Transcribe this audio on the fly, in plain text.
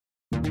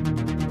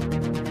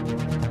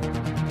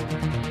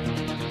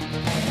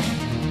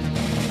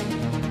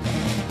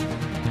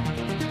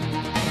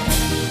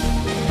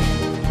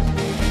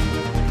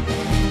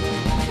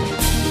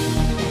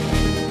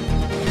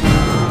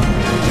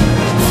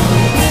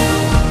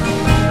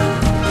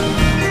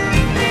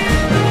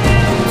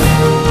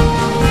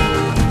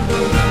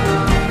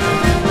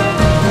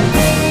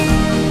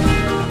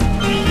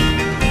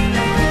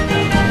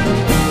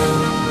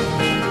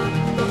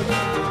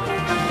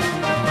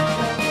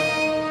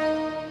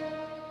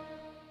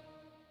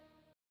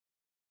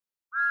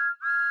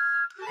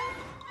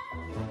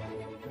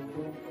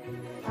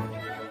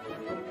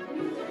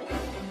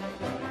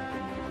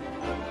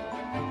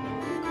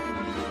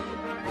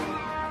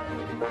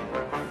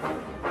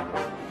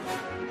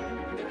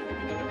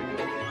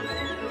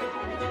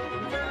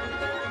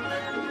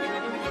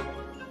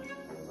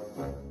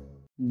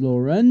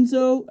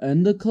Lorenzo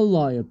and the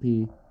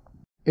Calliope.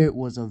 It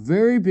was a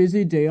very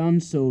busy day on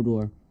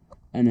Sodor,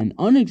 and an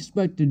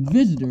unexpected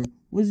visitor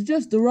was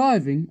just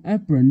arriving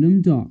at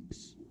Brendam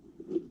Docks.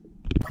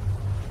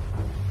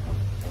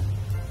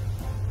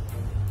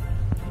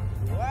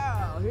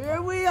 Well,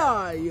 here we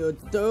are, you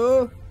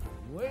two.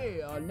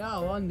 We are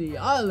now on the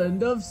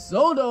island of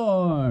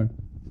Sodor.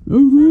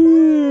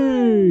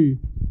 Hooray!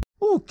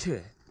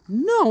 Okay,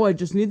 now I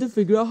just need to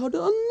figure out how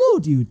to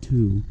unload you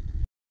two.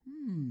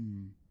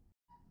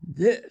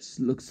 This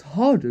looks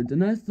harder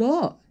than I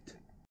thought.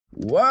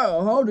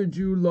 Well, how did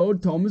you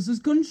load Thomas's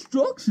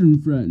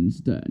construction friends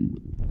then?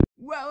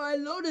 Well, I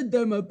loaded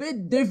them a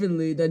bit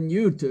differently than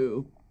you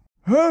two.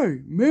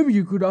 Hey, maybe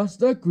you could ask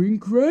that green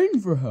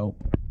crane for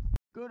help.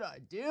 Good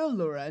idea,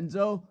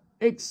 Lorenzo.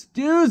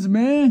 Excuse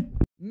me,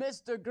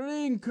 Mr.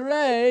 Green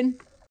Crane.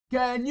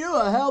 Can you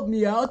help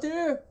me out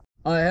here?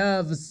 I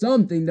have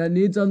something that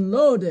needs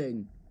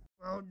unloading.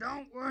 Well,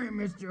 don't worry,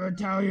 Mr.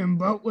 Italian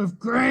Boat with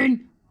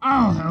Crane.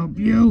 I'll help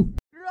you.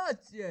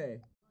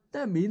 Grazie.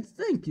 That means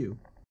thank you.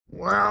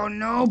 Well,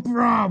 no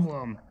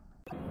problem.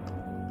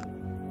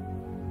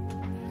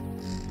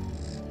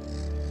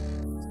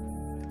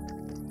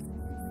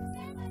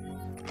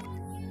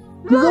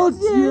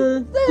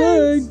 Grazie.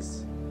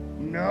 Thanks.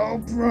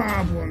 No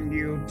problem,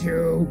 you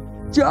two.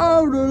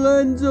 Ciao,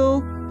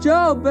 Lorenzo.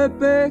 Ciao,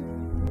 Pepe.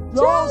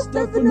 Ciao,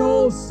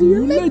 Stefano. See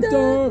you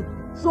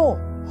later. So,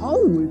 how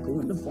are we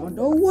going to find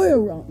our way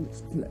around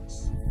this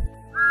place?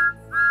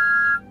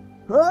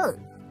 Hey,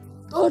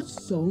 that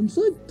sounds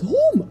like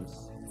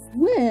Thomas.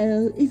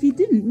 Well, if you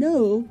didn't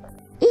know,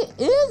 it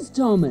is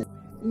Thomas.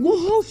 Well,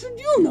 how should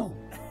you know?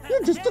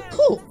 You're just a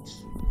coach.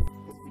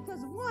 It's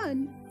because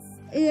one,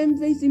 I'm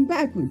facing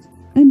backwards,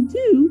 and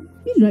two,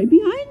 he's right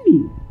behind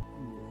me.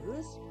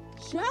 Yes?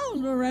 Ciao,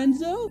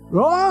 Lorenzo.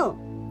 Oh!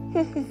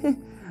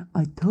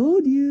 I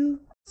told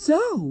you.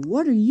 So,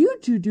 what are you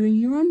two doing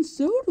here on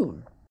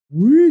Sodor?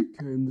 We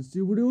came to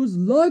see what it was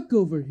like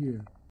over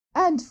here.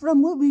 And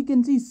from what we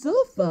can see so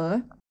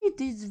far, it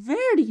is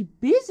very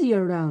busy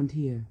around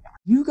here.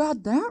 You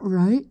got that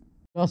right.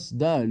 Just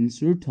then,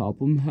 Sir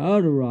Topham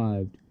had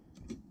arrived.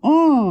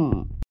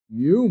 Ah,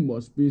 you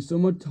must be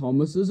some of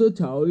Thomas's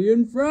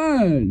Italian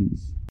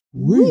friends.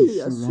 We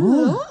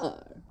sure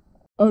are.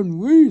 And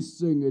we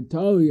sing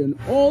Italian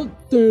all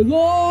day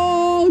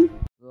long.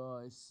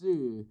 I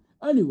see.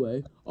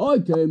 Anyway, I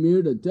came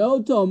here to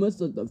tell Thomas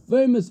that the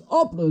famous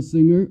opera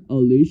singer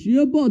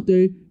Alecia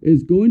Botti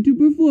is going to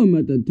perform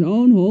at the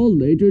town hall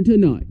later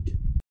tonight.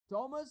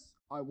 Thomas,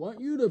 I want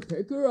you to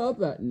pick her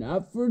up at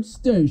Knapford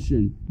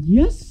Station.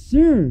 Yes,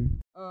 sir.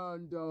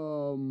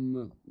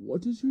 And,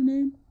 what is your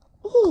name?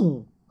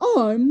 Oh,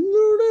 I'm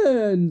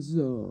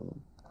Lorenzo.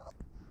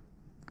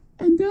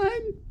 And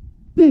I'm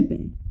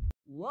Pepe.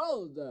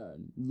 Well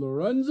then,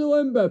 Lorenzo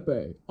and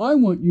Pepe, I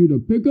want you to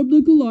pick up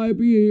the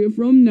calliope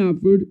from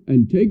Knapford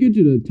and take it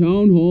to the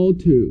town hall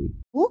too.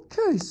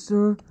 Okay,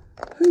 sir.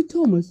 Hey,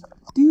 Thomas,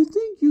 do you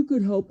think you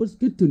could help us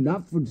get to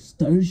Knapford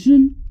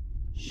Station?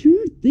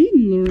 Sure thing,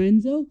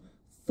 Lorenzo.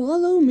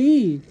 Follow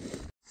me.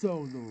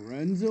 So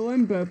Lorenzo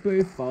and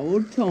Pepe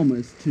followed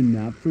Thomas to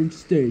Knapford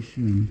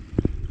Station.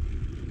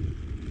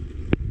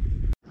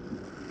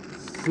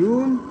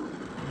 Soon,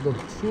 the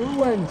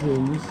two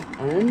engines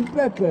and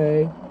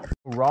Pepe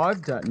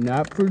arrived at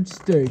Knapford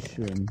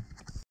Station.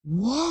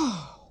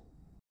 Wow!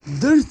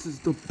 This is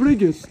the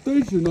biggest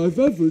station I've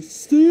ever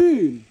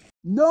seen!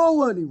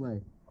 No,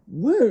 anyway,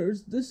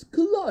 where's this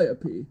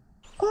calliope?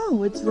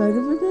 Oh, it's right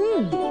over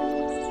there.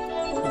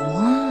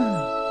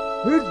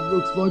 Wow! It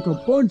looks like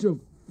a bunch of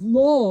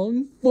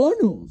long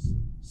funnels.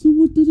 So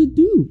what does it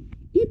do?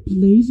 It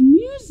plays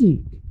music.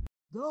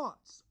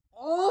 That's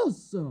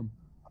awesome!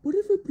 But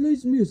if it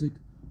plays music,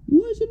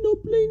 why is it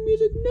not playing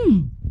music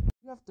now?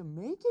 You have to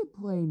make it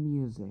play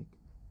music.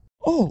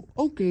 Oh,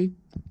 okay.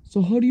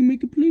 So how do you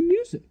make it play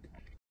music?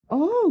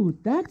 Oh,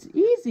 that's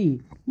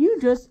easy. You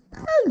just,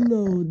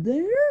 hello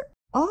there.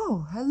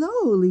 Oh,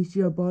 hello,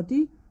 Alecia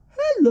Botti.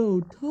 Hello,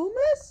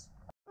 Thomas.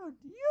 And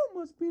you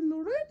must be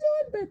Lorenzo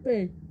and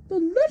Pepe, the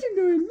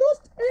legendary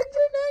lost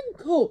engine and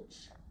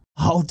coach.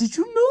 How did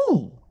you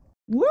know?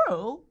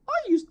 Well,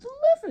 I used to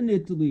live in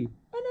Italy, and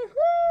I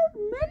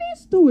heard many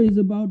stories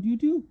about you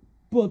two.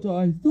 But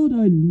I thought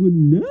I would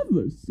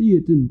never see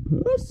it in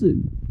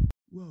person.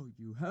 Well,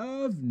 you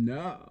have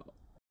now.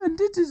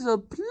 And it is a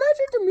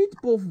pleasure to meet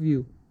both of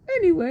you.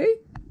 Anyway,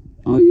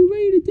 are you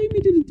ready to take me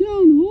to the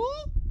town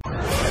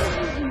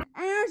hall?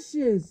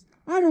 Ashes!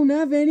 I don't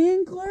have any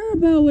in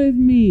Clarabelle with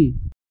me.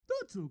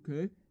 That's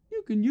okay.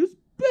 You can use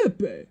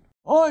Pepe.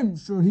 I'm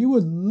sure he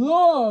would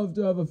love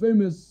to have a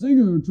famous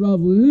singer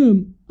travel with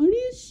him. Are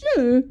you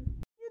sure?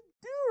 You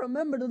do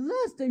remember the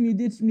last time you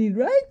ditched me,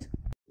 right?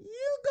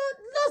 You got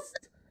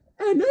lost,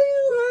 and you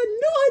had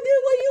no idea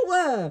where you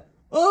were.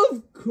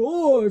 Of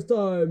course,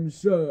 I'm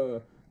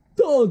sure.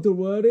 Don't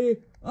worry,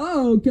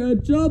 I'll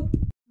catch up.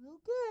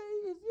 Okay,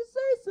 if you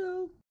say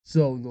so.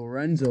 So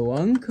Lorenzo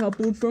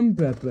uncoupled from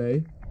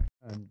Pepe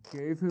and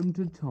gave him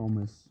to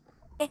Thomas.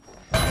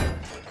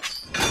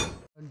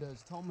 And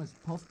as Thomas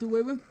puffed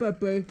away with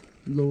Pepe,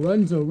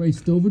 Lorenzo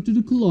raced over to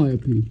the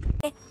calliope.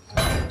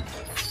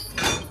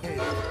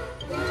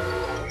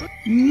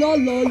 La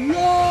la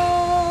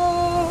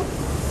la!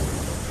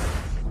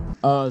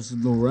 As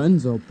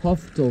Lorenzo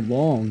puffed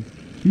along,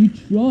 he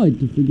tried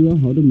to figure out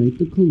how to make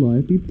the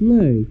calliope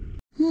play.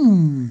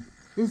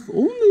 If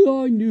only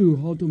I knew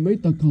how to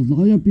make the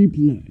calliope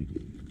play.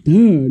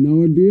 Then I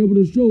would be able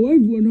to show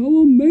everyone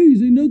how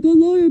amazing the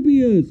calliope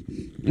is,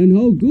 and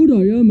how good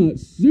I am at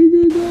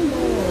singing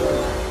along.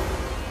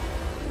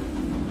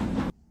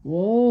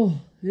 Oh,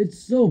 it's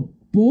so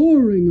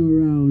boring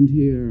around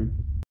here.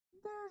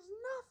 There's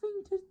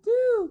nothing to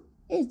do.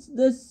 It's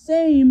the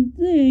same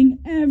thing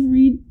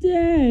every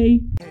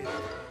day.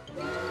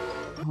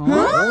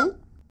 Huh?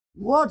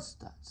 What's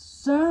that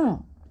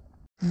sound?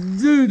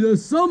 Did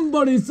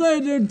somebody say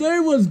their day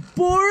was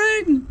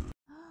boring?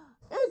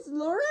 It's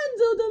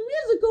Lorenzo, the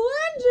musical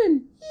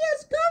engine! He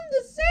has come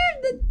to save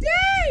the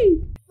day!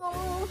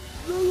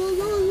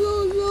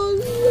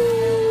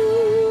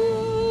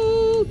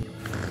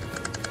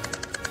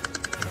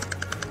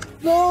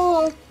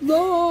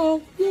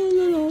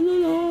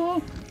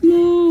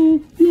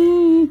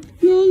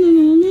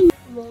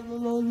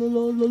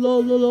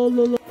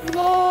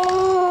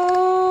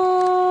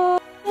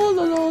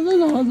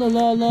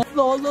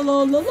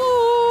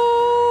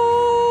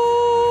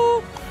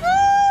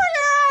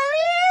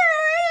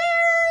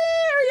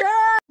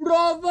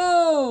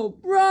 Bravo!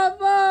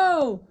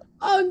 Bravo!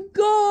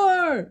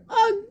 Encore!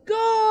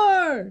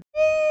 Encore!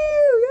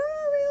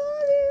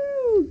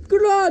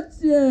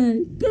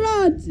 Grazie!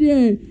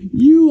 Grazie!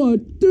 You are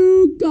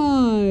too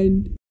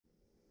kind!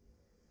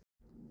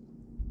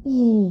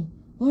 Oh,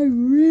 I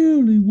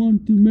really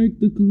want to make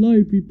the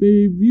calliope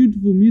play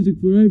beautiful music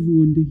for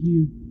everyone to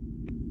hear.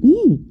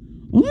 Oh,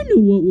 I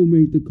know what will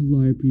make the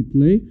calliope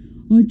play.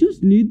 I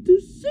just need to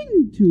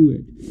sing to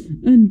it,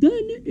 and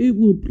then it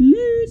will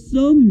play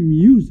some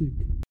music.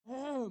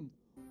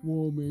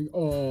 Warming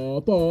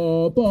up,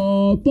 up,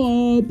 up,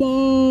 up,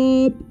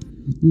 up.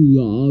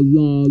 La,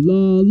 la,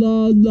 la,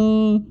 la,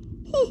 la.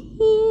 Ha,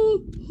 ha,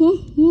 ha,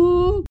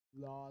 ha.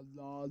 La,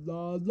 la,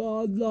 la,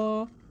 la,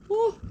 la.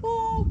 Ha,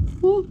 ha,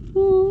 ha,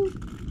 ha.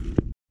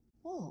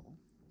 Oh,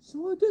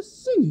 so I guess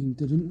singing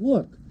didn't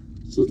work.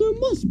 So there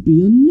must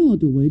be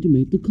another way to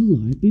make the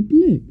calliope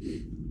play.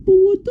 But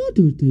what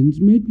other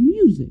things make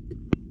music?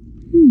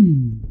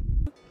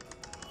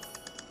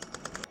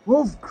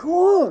 Of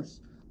course!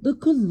 The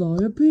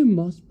calliope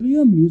must be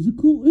a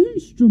musical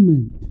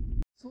instrument.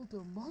 So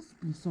there must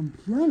be some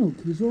piano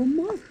keys or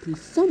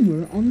mouthpiece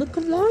somewhere on the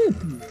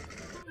calliope.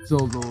 So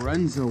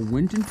Lorenzo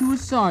went into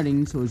his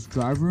siding so his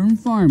driver and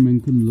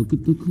fireman could look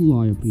at the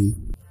calliope.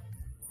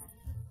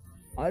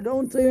 I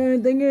don't see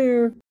anything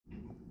here.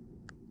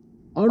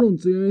 I don't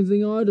see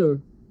anything either.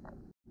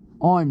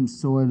 I'm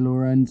sorry,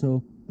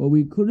 Lorenzo, but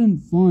we couldn't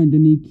find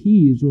any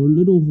keys or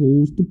little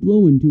holes to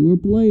blow into or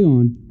play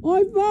on.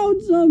 I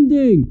found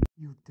something!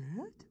 You did?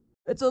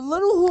 It's a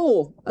little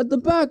hole at the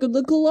back of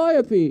the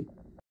calliope.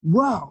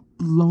 Wow,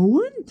 blow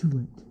into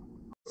it.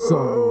 So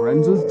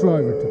Lorenzo's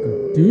driver took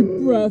a deep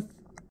breath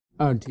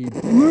and he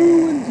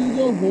blew into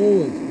the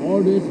hole as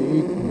hard as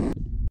he could.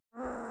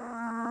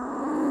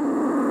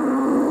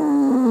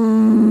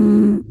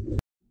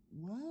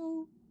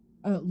 Well,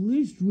 at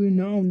least we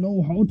now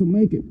know how to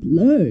make it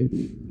play.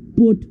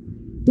 But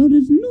that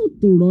is not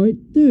the right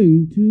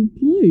thing to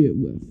play it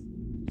with.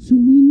 So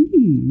we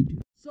need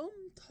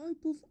some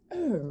type of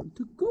air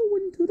to go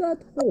into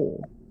that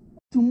hole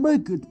to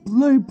make it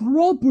play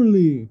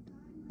properly.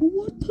 But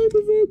what type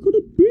of air could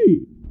it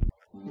be?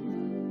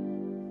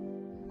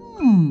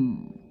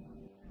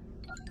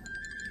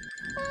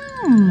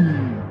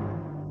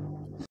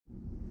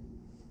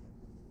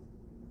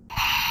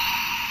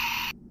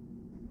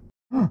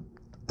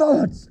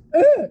 That's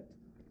it!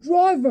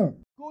 Driver,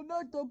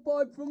 connect the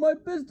pipe from my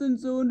piston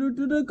cylinder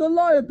to the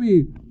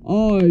calliope.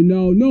 I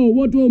now know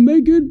what will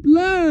make it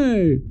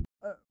play.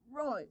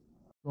 Right.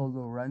 So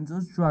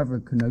Lorenzo's driver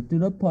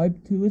connected a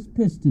pipe to his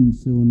piston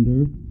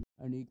cylinder,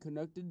 and he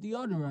connected the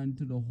other end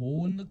to the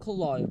hole in the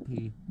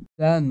calliope.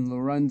 Then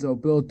Lorenzo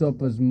built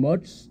up as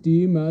much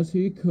steam as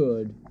he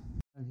could,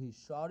 and he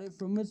shot it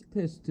from his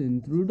piston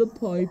through the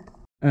pipe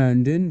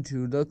and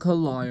into the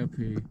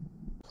calliope.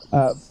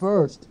 At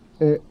first,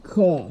 it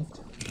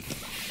coughed.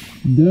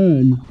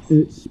 Then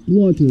it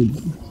spluttered.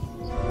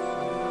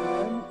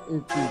 Then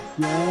it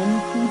began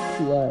to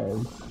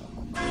play.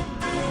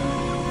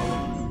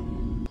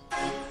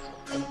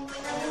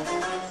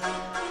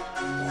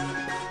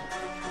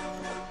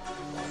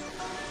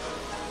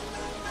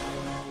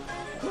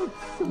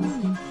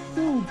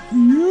 So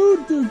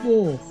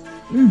beautiful!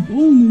 If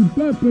only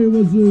Pepe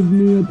was with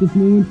me at this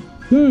moment,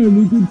 then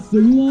he could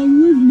sing along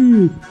with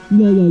me.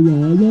 La la la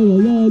la la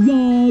la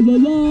la la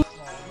la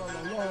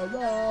la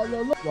la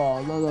la la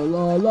la la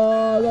la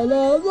la la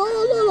la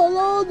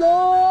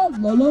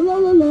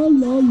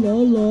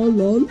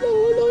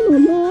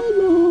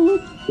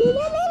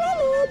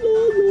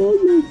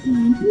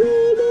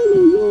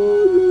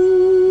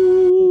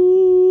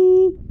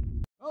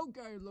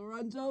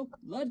Lorenzo.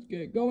 Let's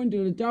get going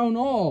to the town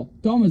hall.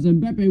 Thomas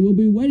and Pepe will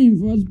be waiting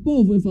for us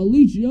both with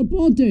Alecia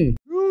Botti.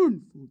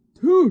 Tuneful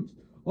toots!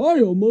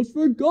 I almost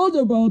forgot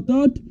about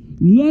that.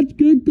 Let's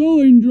get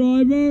going,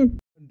 driver.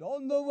 And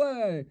on the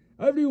way,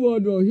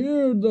 everyone will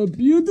hear the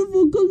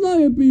beautiful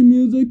calliope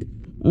music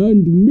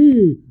and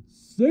me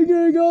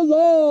singing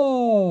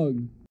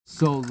along.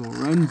 So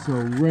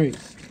Lorenzo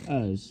raced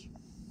as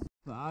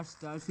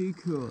fast as he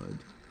could.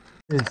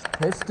 His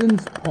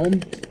pistons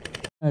pumped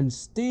and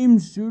steam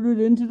shooted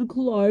into the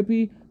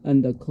calliope,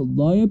 and the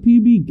calliope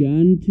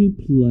began to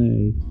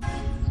play.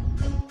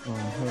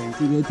 On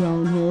to the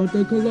town hall at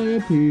the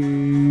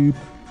calliope.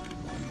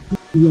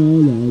 La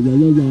la la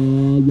la la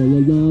la la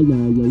la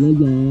la la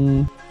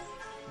la.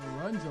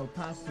 Lorenzo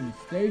passed some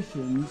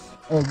stations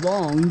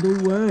along the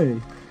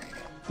way.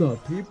 The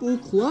people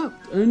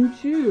clapped and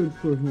cheered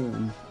for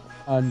him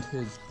and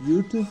his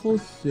beautiful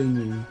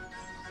singing. And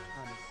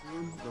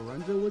soon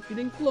Lorenzo was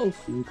getting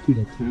closer to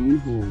the town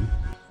hall.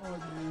 I'm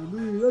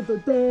nearly at the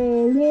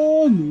town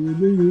hall,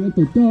 nearly at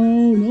the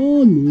town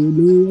hall,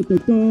 nearly at the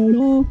town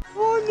hall.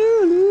 I'm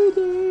nearly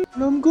there,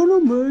 and I'm gonna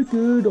make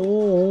it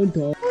on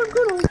time. I'm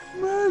gonna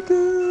make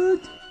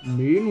it.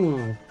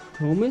 Meanwhile,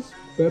 Thomas,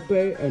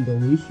 Pepe, and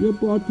Alecia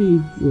Botti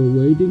were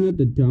waiting at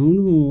the town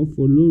hall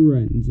for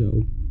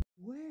Lorenzo.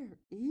 Where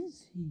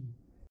is he?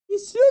 He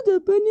should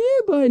have been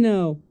here by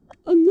now.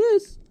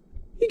 Unless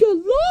he got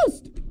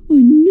lost. I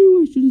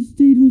knew I should have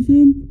stayed with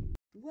him.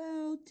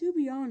 Well, to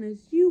be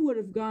honest, you would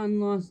have gotten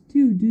lost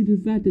too due to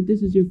the fact that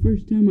this is your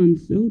first time on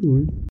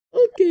Sodor.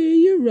 Okay,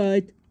 you're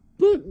right.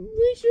 But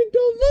we should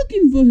go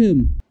looking for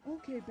him.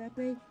 Okay,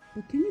 Pepe,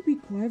 but can you be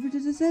quiet for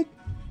just a sec?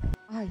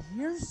 I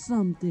hear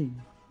something.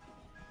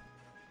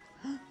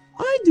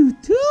 I do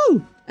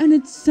too! And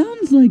it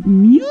sounds like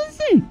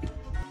music!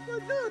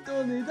 But not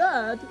only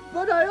that,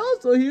 but I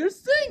also hear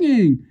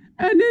singing!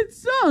 And it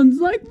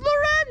sounds like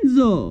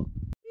Lorenzo!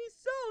 He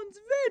sounds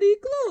very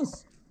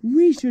close!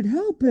 We should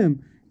help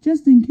him,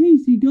 just in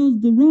case he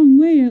goes the wrong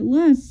way at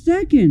last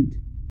second.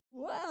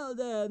 Well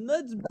then,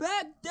 let's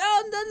back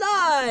down the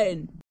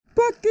line!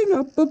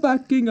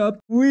 Backing up,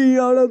 we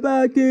are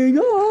backing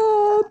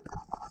up!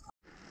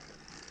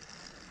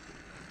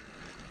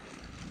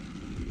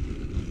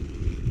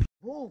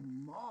 Oh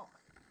my,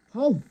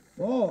 how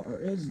far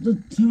is the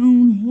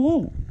town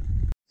hall?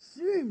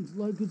 Seems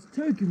like it's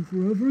taking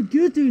forever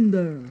getting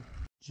there.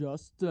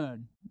 Just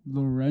then,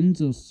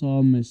 Lorenzo saw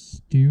a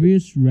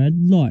mysterious red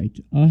light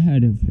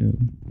ahead of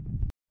him.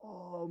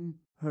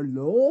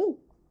 Hello?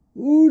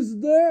 Who's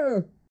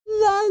there?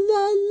 La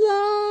la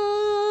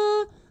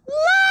la!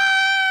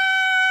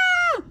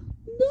 La!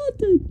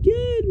 Not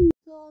again,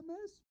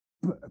 Thomas.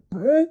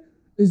 Pepe?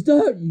 Is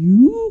that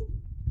you?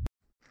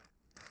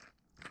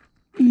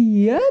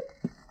 Yep.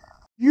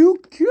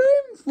 You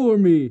came for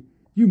me.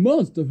 You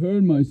must have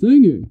heard my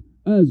singing,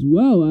 as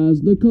well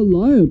as the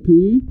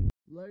calliope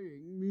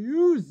playing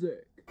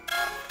music.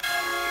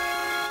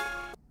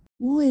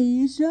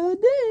 We sure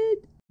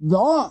did.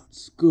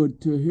 That's good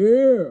to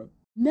hear.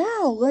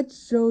 Now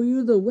let's show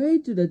you the way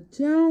to the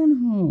town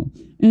hall.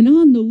 And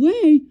on the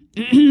way,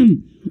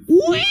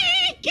 we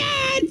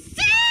can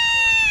sing!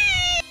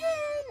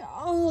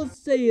 I'll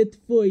say it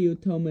for you,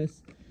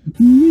 Thomas.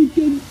 We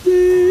can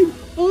sing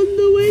on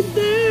the way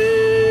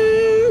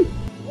there!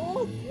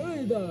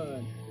 Okay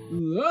then,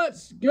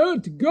 let's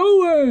get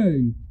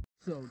going!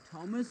 So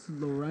Thomas,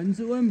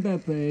 Lorenzo, and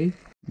Pepe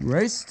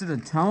raced to the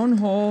town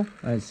hall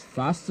as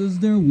fast as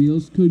their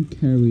wheels could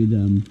carry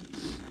them.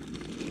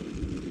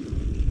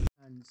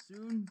 And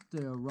soon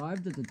they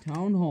arrived at the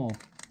town hall,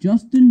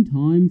 just in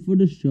time for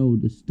the show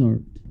to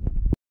start.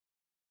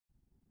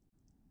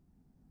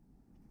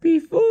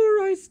 Before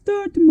I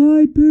start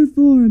my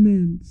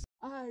performance,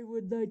 I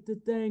would like to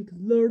thank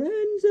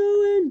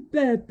Lorenzo and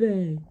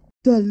Pepe,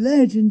 the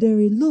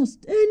legendary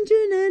Lost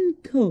Engine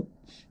and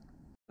Coach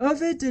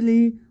of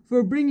Italy,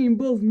 for bringing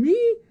both me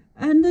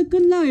and the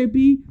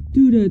calliope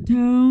to the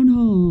town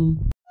hall.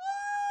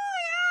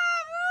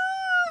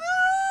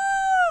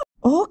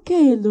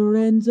 Okay,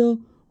 Lorenzo,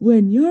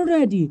 when you're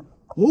ready.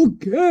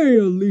 Okay,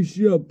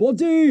 Alecia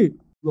Botti.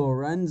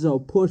 Lorenzo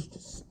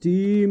pushed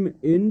steam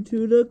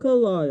into the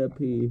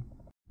calliope.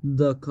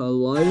 The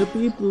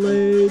calliope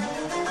played,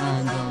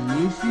 and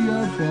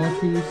Alecia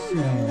Botti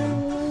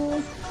sang.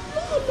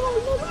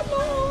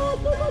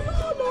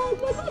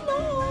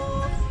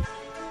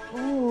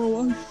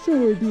 Oh, I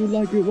sure do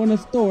like it when a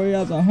story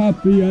has a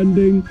happy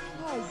ending.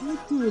 I do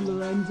too,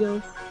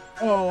 Lorenzo.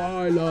 Oh,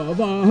 I love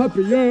a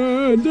happy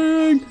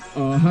ending,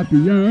 a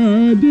happy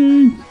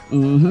ending,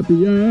 a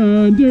happy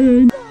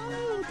ending.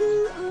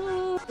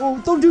 Oh,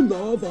 don't you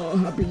love a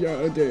happy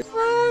ending?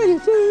 I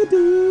sure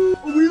do.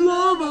 We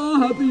love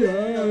a happy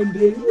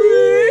ending.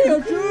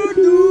 We sure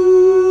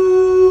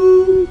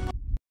do.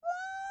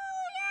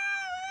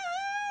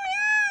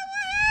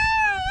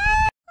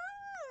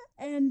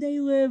 And they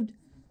lived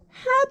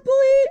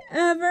happily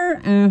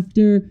ever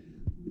after.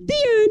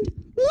 The end.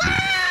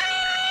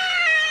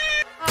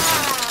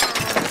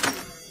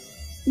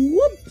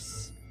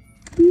 Whoops!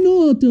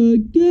 Not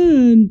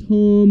again,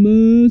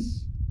 Thomas.